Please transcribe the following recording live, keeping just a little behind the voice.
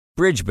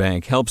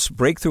Bridgebank helps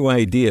breakthrough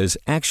ideas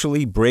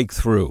actually break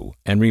through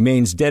and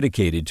remains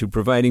dedicated to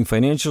providing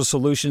financial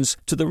solutions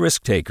to the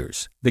risk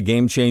takers, the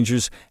game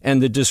changers, and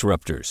the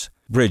disruptors.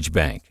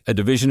 Bridgebank, a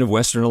division of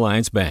Western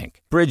Alliance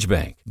Bank.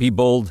 Bridgebank. Be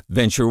bold,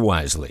 venture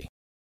wisely.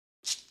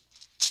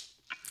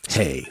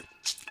 Hey,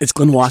 it's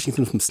Glenn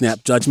Washington from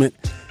Snap Judgment.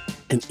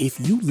 And if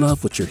you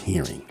love what you're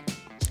hearing,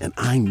 and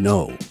I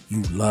know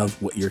you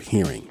love what you're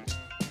hearing,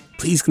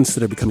 please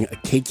consider becoming a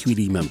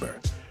KQED member.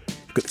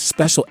 Get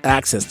special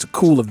access to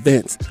cool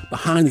events,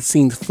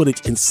 behind-the-scenes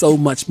footage, and so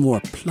much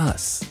more.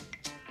 Plus,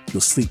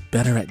 you'll sleep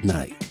better at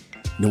night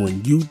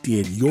knowing you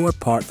did your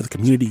part for the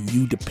community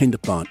you depend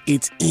upon.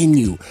 It's in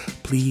you.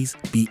 Please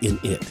be in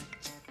it.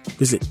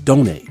 Visit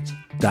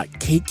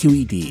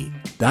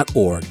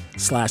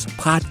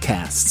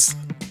donate.kqed.org/podcasts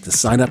to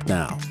sign up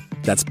now.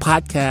 That's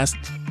podcast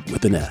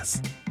with an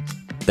S.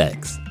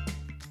 Thanks.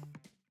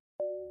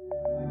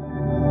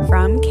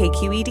 From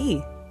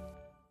KQED.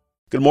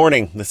 Good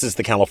morning. This is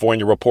the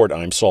California Report.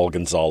 I'm Saul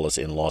Gonzalez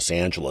in Los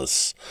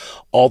Angeles.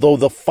 Although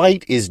the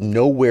fight is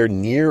nowhere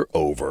near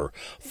over,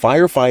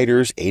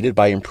 firefighters, aided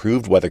by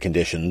improved weather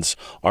conditions,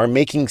 are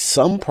making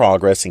some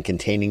progress in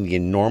containing the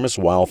enormous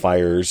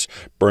wildfires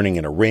burning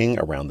in a ring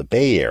around the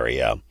Bay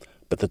Area.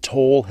 But the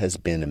toll has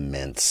been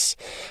immense.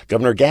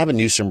 Governor Gavin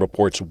Newsom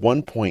reports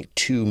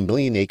 1.2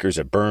 million acres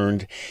have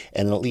burned,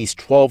 and at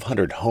least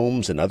 1,200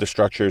 homes and other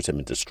structures have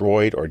been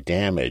destroyed or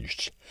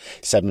damaged.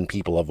 7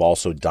 people have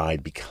also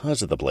died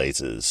because of the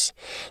blazes.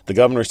 The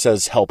governor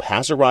says help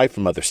has arrived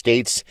from other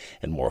states,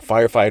 and more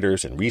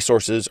firefighters and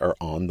resources are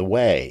on the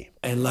way.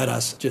 And let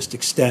us just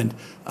extend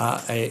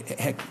a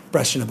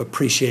expression of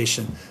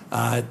appreciation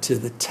to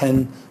the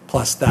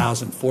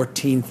 10,000+,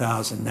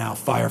 14,000 now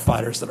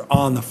firefighters that are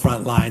on the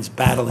front lines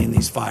battling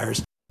these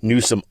fires.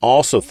 Newsom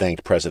also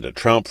thanked President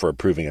Trump for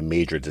approving a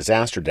major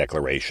disaster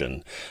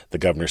declaration. The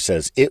governor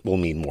says it will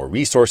mean more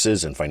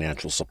resources and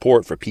financial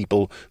support for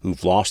people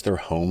who've lost their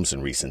homes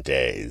in recent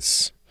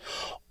days.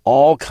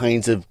 All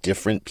kinds of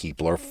different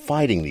people are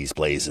fighting these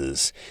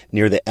blazes.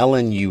 Near the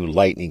LNU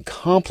Lightning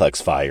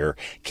Complex fire,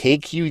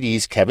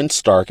 KQED's Kevin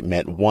Stark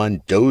met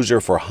one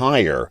dozer for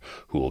hire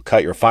who will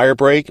cut your fire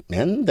break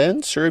and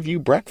then serve you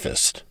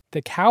breakfast.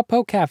 The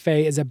Cowpoke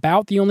Cafe is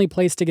about the only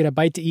place to get a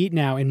bite to eat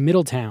now in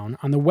Middletown,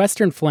 on the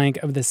western flank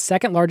of the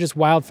second largest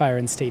wildfire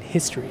in state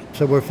history.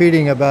 So we're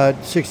feeding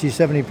about 60,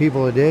 70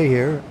 people a day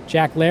here.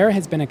 Jack Lair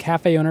has been a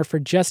cafe owner for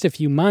just a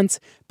few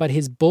months, but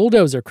his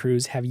bulldozer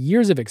crews have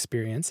years of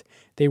experience.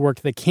 They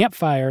worked the Camp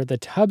Fire, the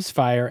Tubbs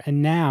Fire,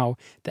 and now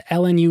the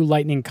LNU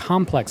Lightning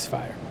Complex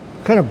fire.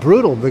 Kind of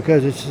brutal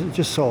because it's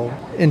just so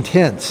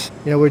intense.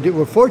 You know,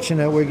 we're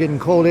fortunate we're getting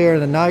cold air in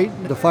the night.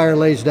 The fire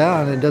lays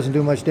down and it doesn't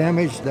do much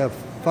damage. The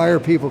fire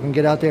people can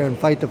get out there and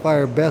fight the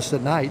fire best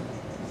at night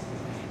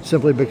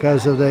simply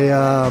because of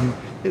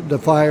the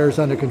fire's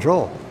under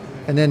control.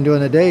 And then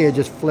during the day, it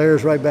just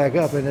flares right back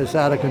up and it's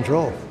out of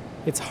control.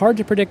 It's hard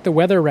to predict the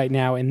weather right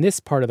now in this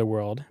part of the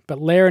world, but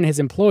Lair and his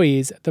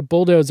employees, the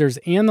bulldozers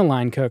and the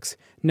line cooks,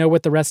 know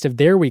what the rest of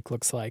their week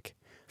looks like.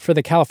 For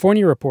the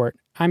California Report,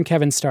 I'm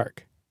Kevin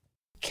Stark.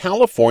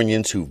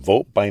 Californians who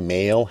vote by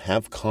mail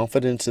have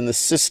confidence in the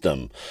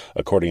system,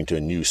 according to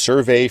a new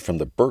survey from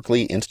the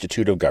Berkeley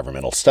Institute of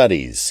Governmental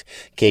Studies.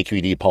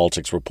 KQED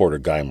politics reporter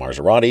Guy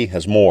Marzorati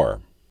has more.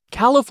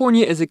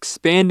 California is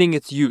expanding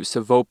its use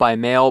of vote by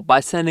mail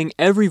by sending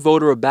every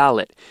voter a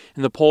ballot,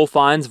 and the poll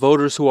finds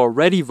voters who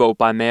already vote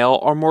by mail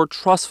are more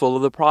trustful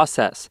of the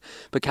process.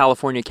 But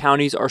California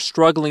counties are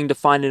struggling to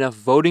find enough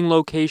voting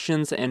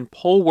locations and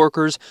poll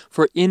workers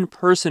for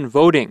in-person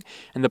voting,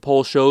 and the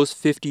poll shows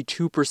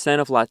 52%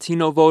 of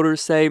Latino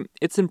voters say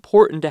it's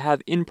important to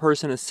have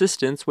in-person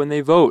assistance when they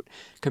vote,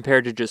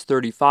 compared to just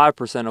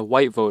 35% of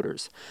white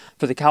voters.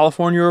 For the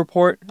California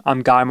Report,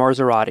 I'm Guy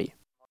Marzorati.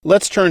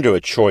 Let's turn to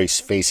a choice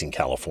facing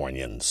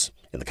Californians.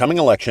 In the coming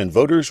election,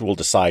 voters will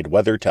decide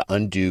whether to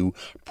undo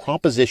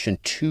Proposition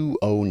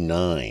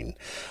 209,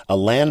 a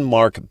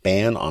landmark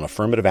ban on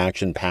affirmative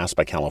action passed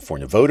by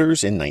California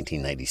voters in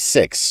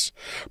 1996.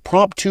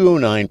 Prop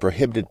 209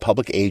 prohibited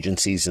public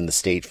agencies in the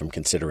state from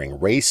considering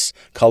race,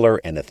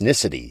 color, and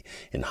ethnicity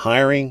in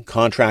hiring,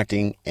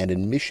 contracting, and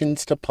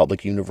admissions to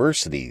public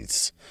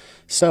universities.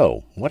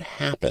 So, what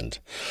happened?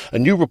 A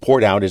new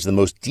report out is the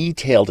most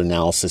detailed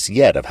analysis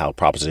yet of how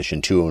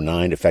Proposition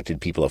 209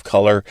 affected people of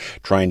color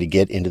trying to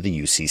get into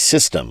the UC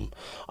system.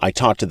 I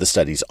talked to the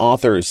study's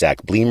author,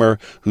 Zach Bleemer,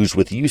 who's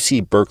with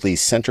UC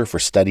Berkeley's Center for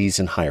Studies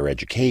in Higher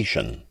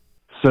Education.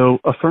 So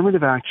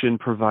affirmative action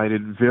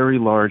provided very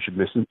large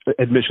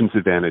admissions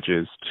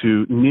advantages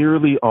to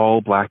nearly all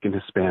Black and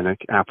Hispanic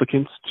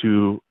applicants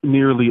to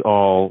nearly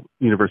all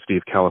University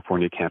of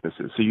California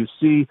campuses. So you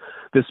see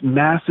this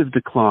massive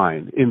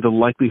decline in the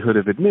likelihood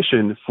of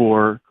admission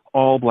for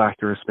all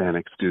Black or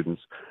Hispanic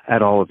students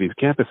at all of these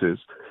campuses.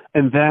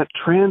 And that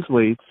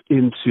translates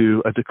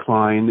into a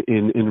decline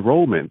in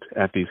enrollment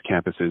at these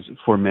campuses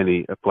for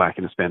many Black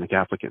and Hispanic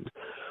applicants.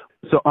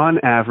 So on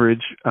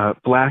average,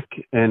 Black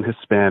and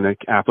Hispanic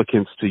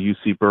applicants to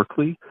UC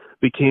Berkeley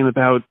became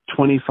about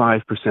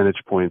 25 percentage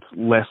points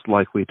less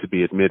likely to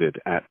be admitted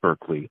at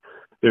Berkeley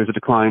There's a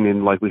decline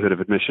in likelihood of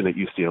admission at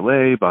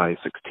UCLA by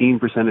 16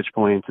 percentage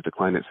points, a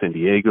decline at San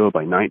Diego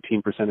by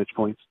 19 percentage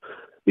points.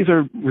 These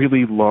are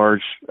really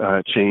large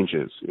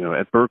changes.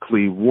 At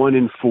Berkeley, 1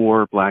 in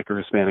 4 Black or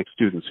Hispanic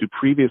students who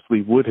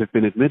previously would have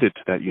been admitted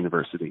to that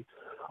university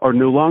are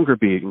no longer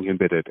being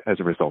admitted as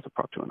a result of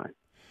Prop 209.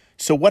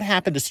 So what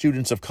happened to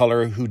students of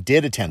color who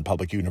did attend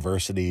public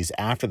universities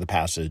after the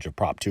passage of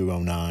Prop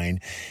 209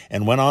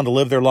 and went on to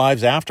live their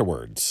lives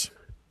afterwards?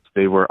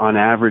 They were, on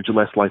average,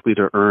 less likely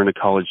to earn a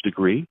college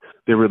degree.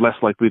 They were less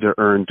likely to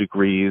earn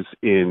degrees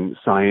in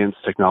science,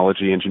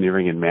 technology,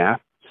 engineering, and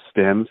math,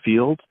 STEM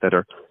fields that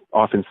are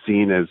often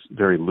seen as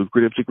very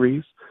lucrative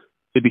degrees.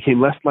 They became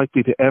less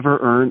likely to ever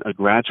earn a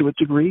graduate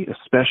degree,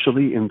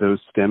 especially in those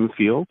STEM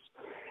fields.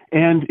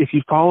 And if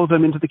you follow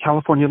them into the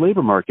California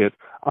labor market,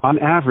 on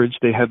average,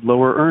 they had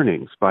lower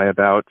earnings by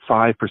about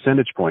 5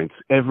 percentage points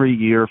every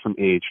year from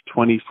age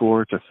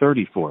 24 to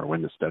 34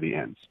 when the study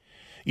ends.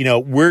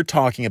 We're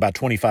talking about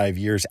 25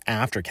 years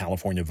after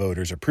California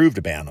voters approved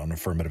a ban on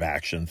affirmative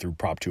action through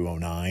Prop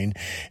 209.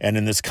 And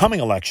in this coming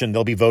election,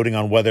 they'll be voting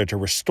on whether to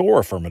restore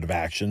affirmative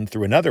action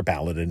through another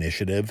ballot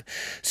initiative.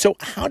 So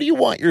how do you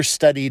want your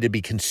study to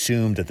be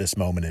consumed at this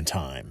moment in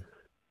time?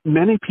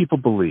 Many people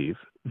believe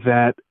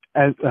that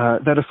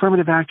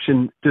affirmative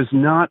action does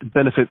not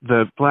benefit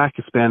the Black,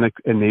 Hispanic,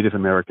 and Native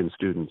American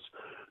students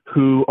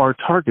who are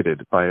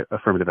targeted by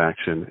affirmative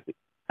action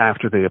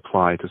after they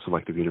apply to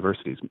selective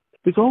universities.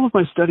 The goal of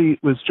my study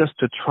was just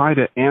to try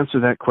to answer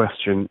that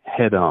question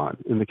head on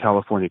in the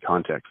California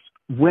context.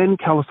 When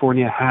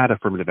California had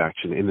affirmative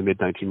action in the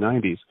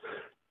mid-1990s,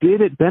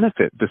 did it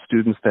benefit the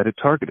students that it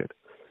targeted?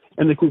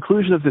 And the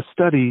conclusion of this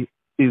study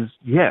is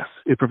yes,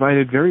 it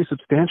provided very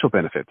substantial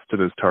benefits to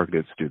those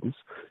targeted students,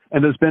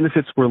 and those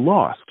benefits were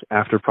lost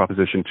after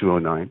Proposition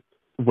 209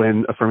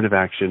 when affirmative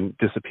action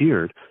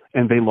disappeared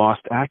and they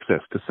lost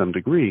access to some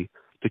degree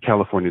to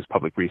California's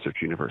public research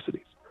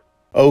universities.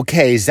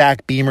 Okay,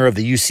 Zach Beamer of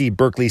the UC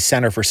Berkeley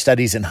Center for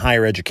Studies in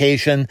Higher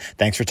Education,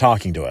 thanks for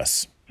talking to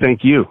us.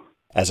 Thank you.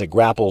 As it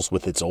grapples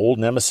with its old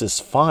nemesis,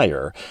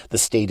 fire, the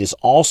state is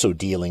also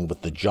dealing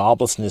with the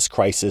joblessness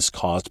crisis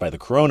caused by the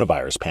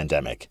coronavirus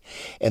pandemic.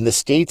 And the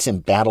state's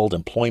embattled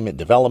Employment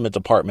Development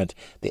Department,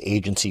 the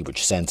agency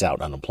which sends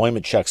out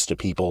unemployment checks to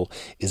people,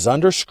 is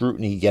under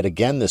scrutiny yet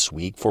again this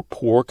week for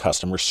poor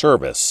customer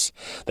service.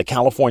 The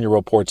California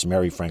Report's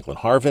Mary Franklin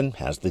Harvin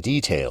has the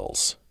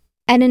details.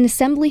 At an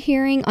assembly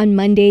hearing on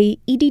Monday,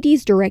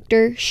 EDD's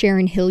director,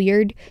 Sharon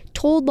Hilliard,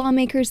 told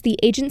lawmakers the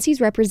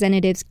agency's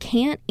representatives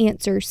can't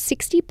answer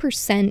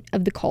 60%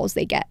 of the calls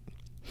they get.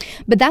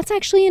 But that's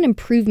actually an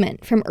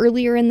improvement from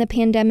earlier in the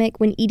pandemic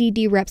when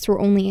EDD reps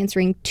were only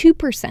answering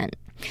 2%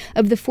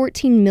 of the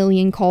 14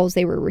 million calls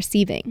they were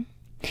receiving.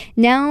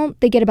 Now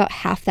they get about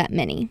half that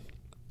many.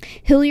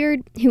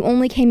 Hilliard, who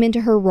only came into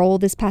her role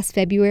this past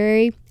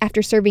February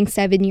after serving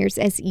 7 years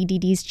as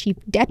EDD's chief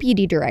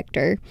deputy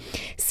director,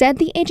 said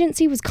the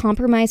agency was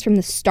compromised from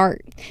the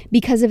start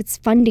because of its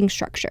funding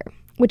structure,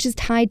 which is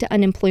tied to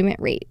unemployment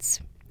rates.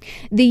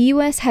 The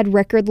U.S. had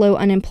record low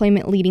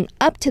unemployment leading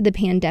up to the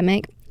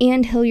pandemic,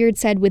 and Hilliard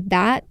said with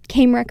that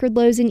came record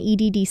lows in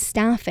EDD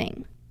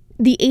staffing.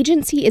 The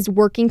agency is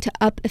working to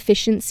up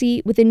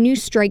efficiency with a new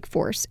strike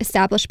force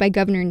established by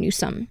Governor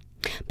Newsom.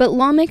 But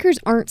lawmakers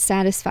aren't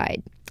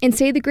satisfied and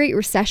say the Great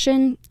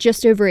Recession,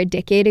 just over a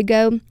decade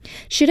ago,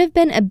 should have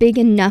been a big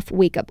enough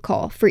wake-up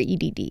call for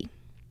EDD.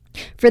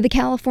 For the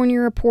California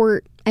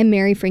Report, I'm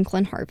Mary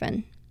Franklin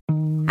Harvin.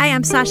 Hi,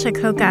 I'm Sasha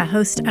Khokha,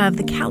 host of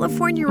the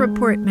California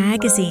Report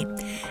magazine.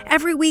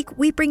 Every week,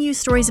 we bring you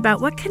stories about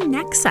what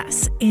connects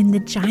us in the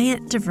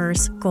giant,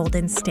 diverse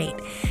Golden State.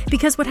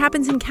 Because what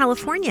happens in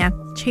California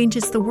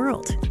changes the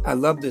world. I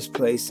love this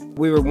place.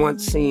 We were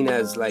once seen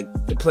as like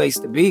the place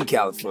to be,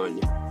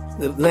 California.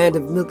 The land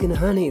of milk and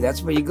honey.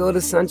 That's where you go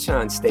to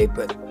Sunshine State,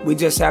 but we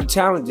just have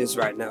challenges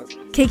right now.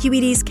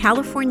 KQED's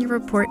California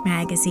Report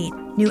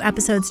magazine. New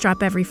episodes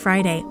drop every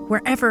Friday,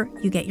 wherever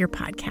you get your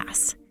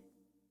podcasts.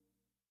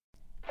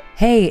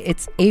 Hey,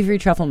 it's Avery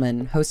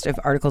Trufelman, host of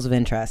Articles of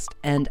Interest,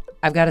 and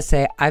I've got to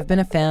say, I've been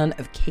a fan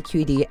of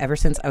KQED ever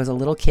since I was a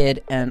little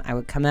kid, and I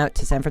would come out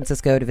to San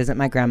Francisco to visit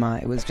my grandma.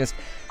 It was just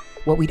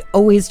what we'd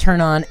always turn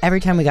on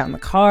every time we got in the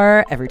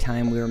car, every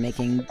time we were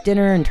making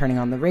dinner and turning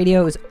on the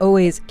radio. It was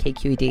always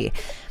KQED.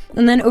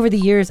 And then over the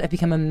years, I've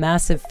become a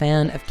massive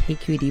fan of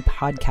KQED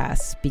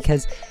podcasts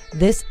because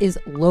this is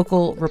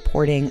local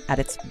reporting at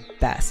its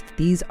best.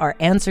 These are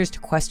answers to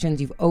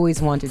questions you've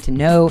always wanted to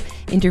know,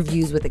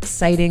 interviews with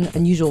exciting,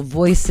 unusual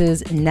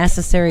voices,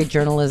 necessary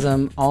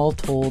journalism, all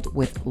told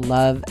with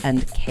love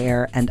and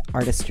care and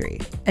artistry.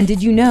 And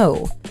did you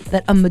know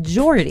that a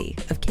majority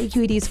of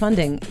KQED's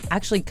funding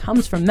actually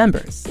comes from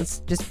members? It's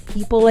just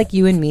people like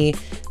you and me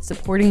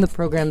supporting the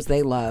programs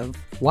they love,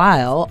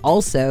 while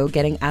also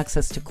getting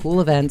access to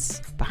cool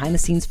events,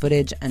 behind-the-scenes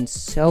footage, and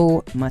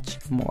so much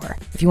more.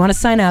 If you want to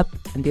sign up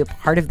and be a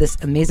part of this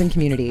amazing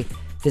community,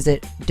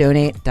 visit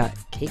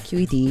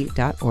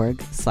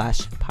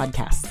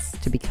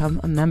donate.kqed.org/podcasts to become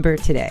a member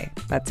today.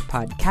 That's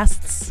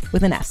podcasts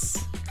with an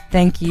S.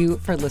 Thank you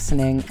for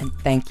listening, and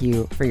thank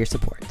you for your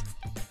support.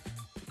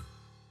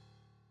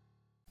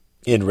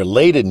 In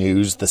related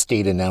news, the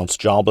state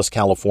announced jobless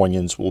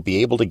Californians will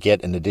be able to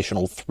get an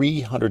additional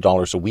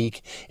 $300 a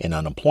week in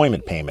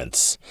unemployment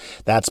payments.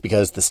 That's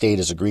because the state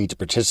has agreed to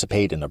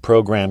participate in a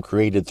program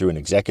created through an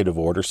executive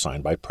order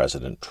signed by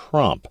President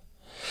Trump.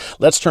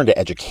 Let's turn to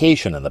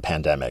education and the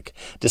pandemic.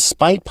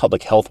 Despite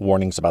public health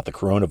warnings about the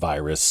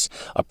coronavirus,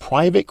 a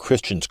private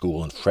Christian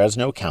school in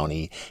Fresno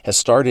County has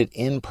started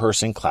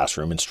in-person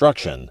classroom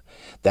instruction.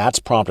 That's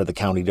prompted the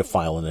county to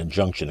file an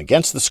injunction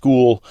against the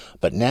school,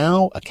 but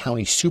now a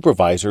county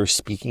supervisor is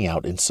speaking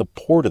out in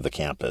support of the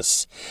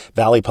campus.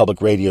 Valley Public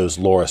Radio's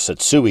Laura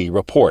Satsui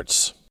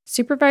reports.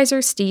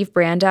 Supervisor Steve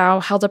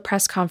Brandow held a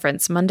press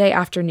conference Monday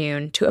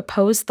afternoon to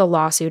oppose the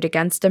lawsuit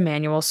against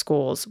Emmanuel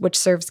Schools, which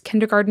serves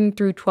kindergarten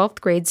through 12th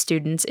grade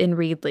students in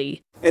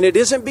Reedley. And it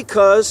isn't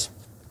because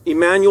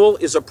Emmanuel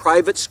is a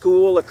private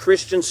school, a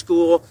Christian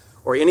school,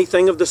 or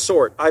anything of the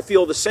sort. I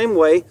feel the same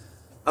way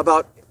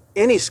about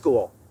any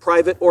school,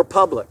 private or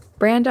public.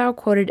 Brandow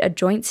quoted a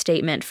joint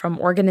statement from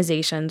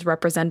organizations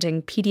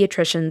representing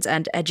pediatricians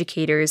and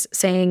educators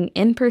saying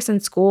in-person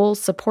school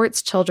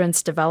supports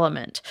children's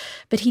development,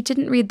 but he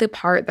didn't read the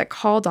part that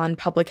called on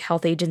public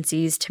health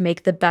agencies to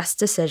make the best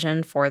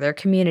decision for their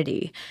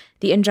community.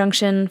 The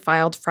injunction,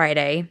 filed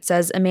Friday,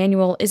 says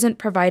Emmanuel isn't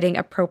providing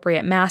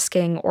appropriate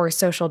masking or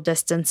social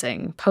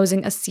distancing,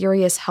 posing a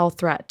serious health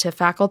threat to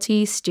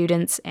faculty,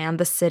 students, and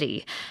the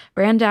city.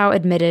 Brandow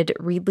admitted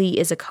Reedley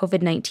is a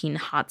COVID-19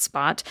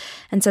 hotspot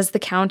and says the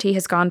county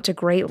has gone to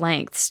great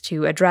lengths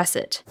to address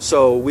it.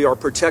 So we are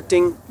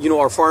protecting,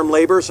 our farm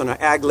laborers and our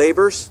ag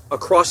laborers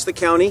across the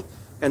county,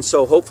 and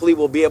so hopefully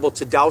we'll be able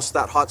to douse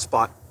that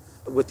hotspot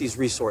with these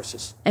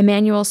resources.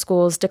 Emmanuel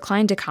Schools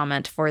declined to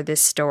comment for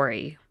this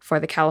story. For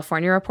the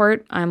California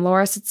Report, I'm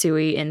Laura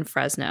Satsui in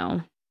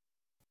Fresno.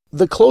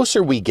 The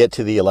closer we get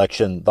to the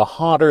election, the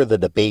hotter the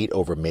debate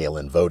over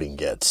mail-in voting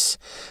gets.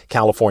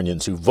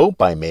 Californians who vote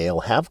by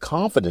mail have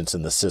confidence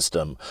in the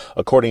system,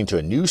 according to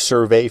a new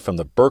survey from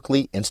the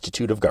Berkeley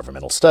Institute of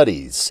Governmental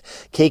Studies.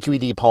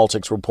 KQED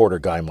politics reporter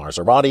Guy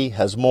Marzorati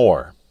has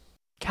more.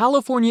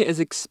 California is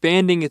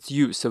expanding its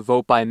use of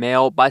vote by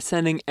mail by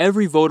sending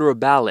every voter a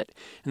ballot,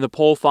 and the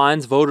poll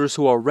finds voters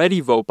who already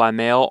vote by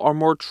mail are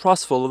more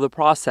trustful of the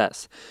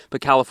process. But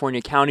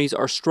California counties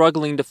are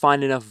struggling to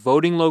find enough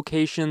voting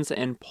locations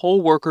and poll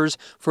workers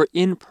for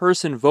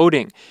in-person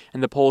voting,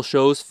 and the poll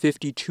shows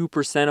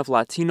 52% of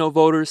Latino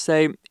voters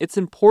say it's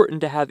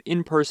important to have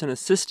in-person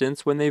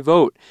assistance when they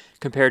vote,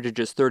 compared to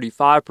just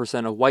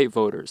 35% of white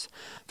voters.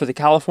 For the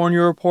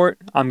California Report,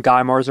 I'm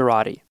Guy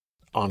Marzorati.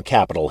 On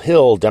Capitol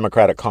Hill,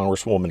 Democratic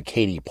Congresswoman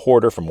Katie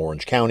Porter from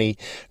Orange County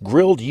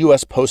grilled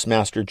U.S.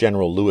 Postmaster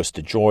General Louis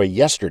DeJoy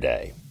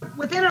yesterday.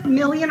 Within 1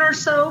 million or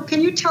so,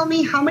 can you tell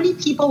me how many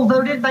people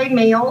voted by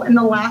mail in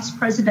the last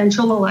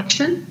presidential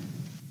election?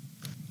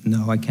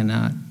 No, I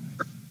cannot.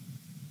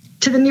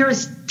 To the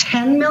nearest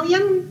 10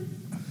 million?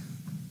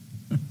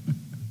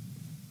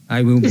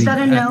 Is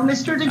that a no,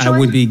 Mr. DeJoy? I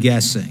would be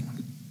guessing,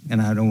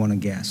 and I don't want to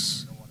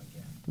guess.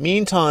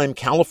 Meantime,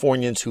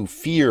 Californians who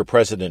fear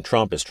President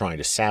Trump is trying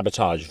to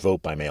sabotage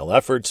vote-by-mail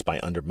efforts by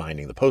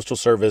undermining the Postal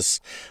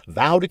Service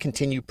vow to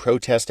continue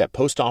protest at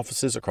post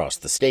offices across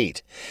the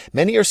state.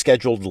 Many are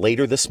scheduled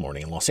later this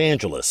morning in Los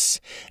Angeles.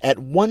 At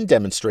one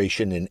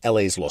demonstration in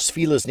LA's Los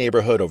Feliz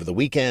neighborhood over the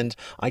weekend,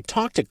 I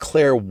talked to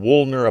Claire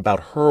Woolner about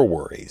her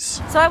worries.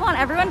 So I want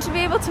everyone to be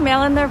able to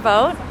mail in their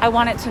vote. I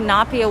want it to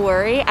not be a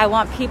worry. I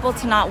want people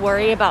to not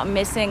worry about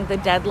missing the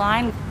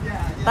deadline.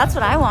 That's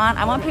what I want.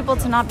 I want people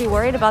to not be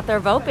worried about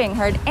their vote being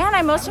heard. And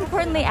I most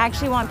importantly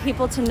actually want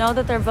people to know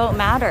that their vote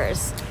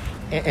matters.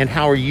 And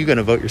how are you going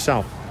to vote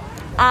yourself?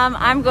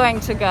 I'm going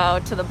to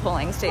go to the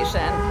polling station.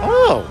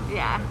 Oh.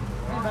 Yeah.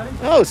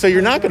 Oh, so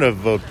you're not going to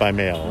vote by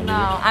mail? No,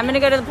 I'm going to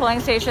go to the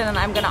polling station and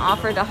I'm going to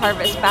offer to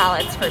harvest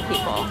ballots for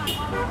people.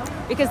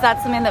 Because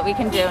that's something that we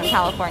can do in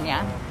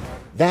California.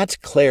 That's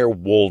Claire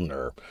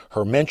Woolner.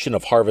 Her mention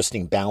of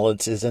harvesting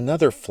ballots is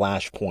another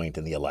flashpoint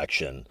in the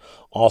election.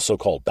 Also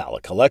called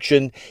ballot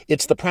collection,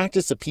 it's the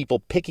practice of people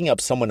picking up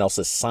someone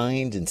else's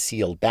signed and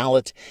sealed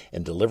ballot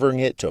and delivering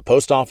it to a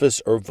post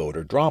office or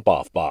voter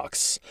drop-off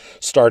box.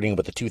 Starting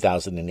with the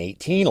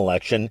 2018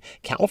 election,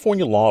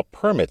 California law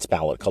permits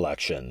ballot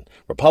collection.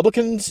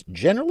 Republicans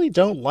generally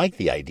don't like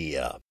the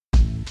idea.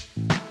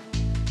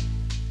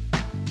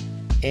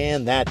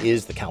 And that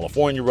is the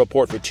California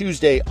Report for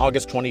Tuesday,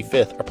 August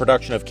 25th, a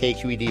production of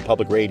KQED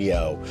Public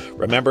Radio.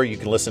 Remember, you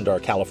can listen to our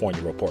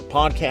California Report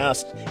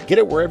podcast. Get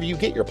it wherever you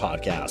get your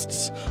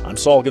podcasts. I'm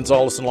Saul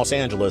Gonzalez in Los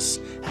Angeles.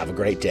 Have a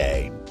great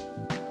day.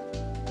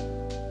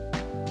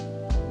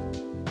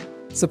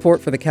 Support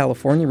for the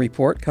California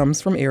Report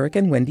comes from Eric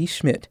and Wendy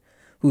Schmidt,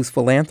 whose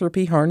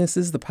philanthropy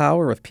harnesses the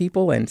power of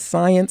people and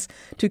science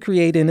to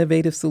create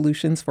innovative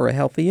solutions for a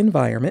healthy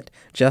environment,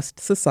 just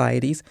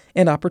societies,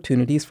 and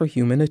opportunities for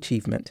human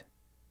achievement.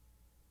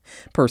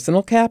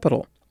 Personal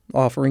Capital,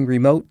 offering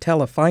remote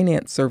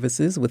telefinance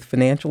services with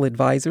financial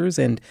advisors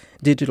and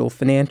digital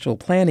financial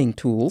planning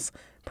tools,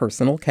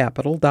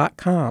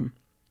 personalcapital.com.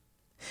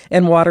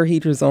 And Water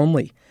Heaters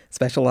Only,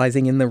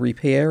 specializing in the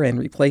repair and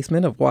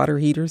replacement of water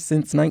heaters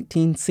since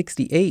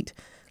 1968,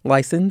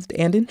 Licensed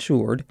and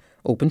insured,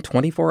 open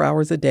 24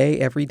 hours a day,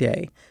 every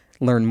day.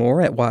 Learn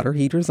more at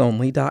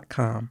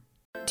waterheatersonly.com.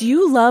 Do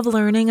you love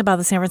learning about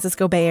the San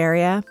Francisco Bay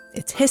Area?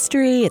 Its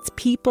history, its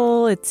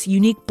people, its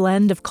unique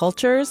blend of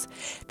cultures?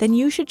 Then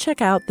you should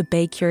check out the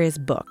Bay Curious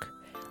book.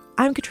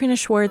 I'm Katrina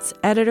Schwartz,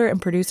 editor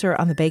and producer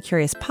on the Bay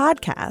Curious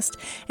podcast,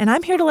 and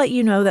I'm here to let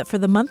you know that for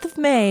the month of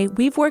May,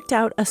 we've worked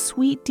out a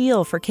sweet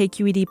deal for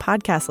KQED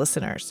podcast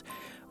listeners.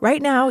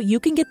 Right now, you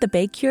can get the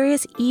Bay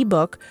Curious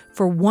ebook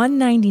for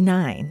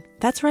 $1.99.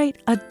 That's right,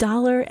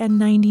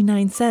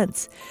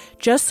 $1.99.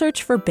 Just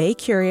search for Bay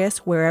Curious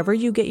wherever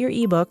you get your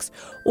ebooks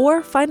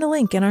or find a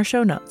link in our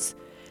show notes.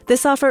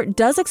 This offer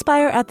does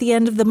expire at the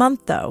end of the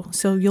month, though,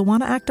 so you'll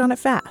want to act on it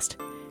fast.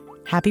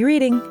 Happy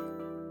reading!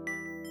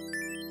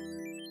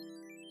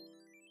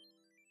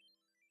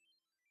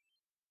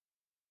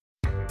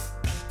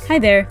 Hi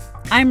there,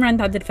 I'm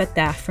Randa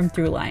Abdelfattah from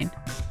Throughline.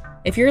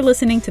 If you're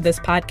listening to this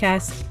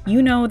podcast,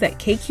 you know that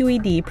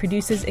KQED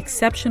produces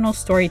exceptional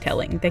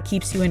storytelling that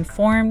keeps you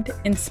informed,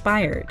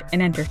 inspired,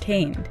 and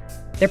entertained.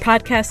 Their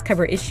podcasts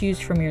cover issues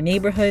from your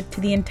neighborhood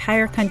to the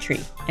entire country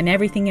and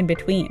everything in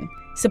between.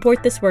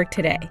 Support this work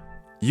today.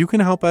 You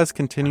can help us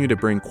continue to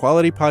bring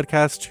quality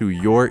podcasts to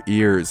your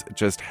ears.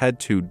 Just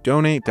head to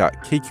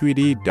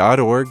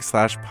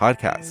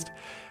donate.kqed.org/podcast.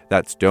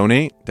 That's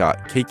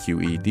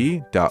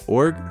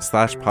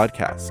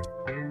donate.kqed.org/podcast.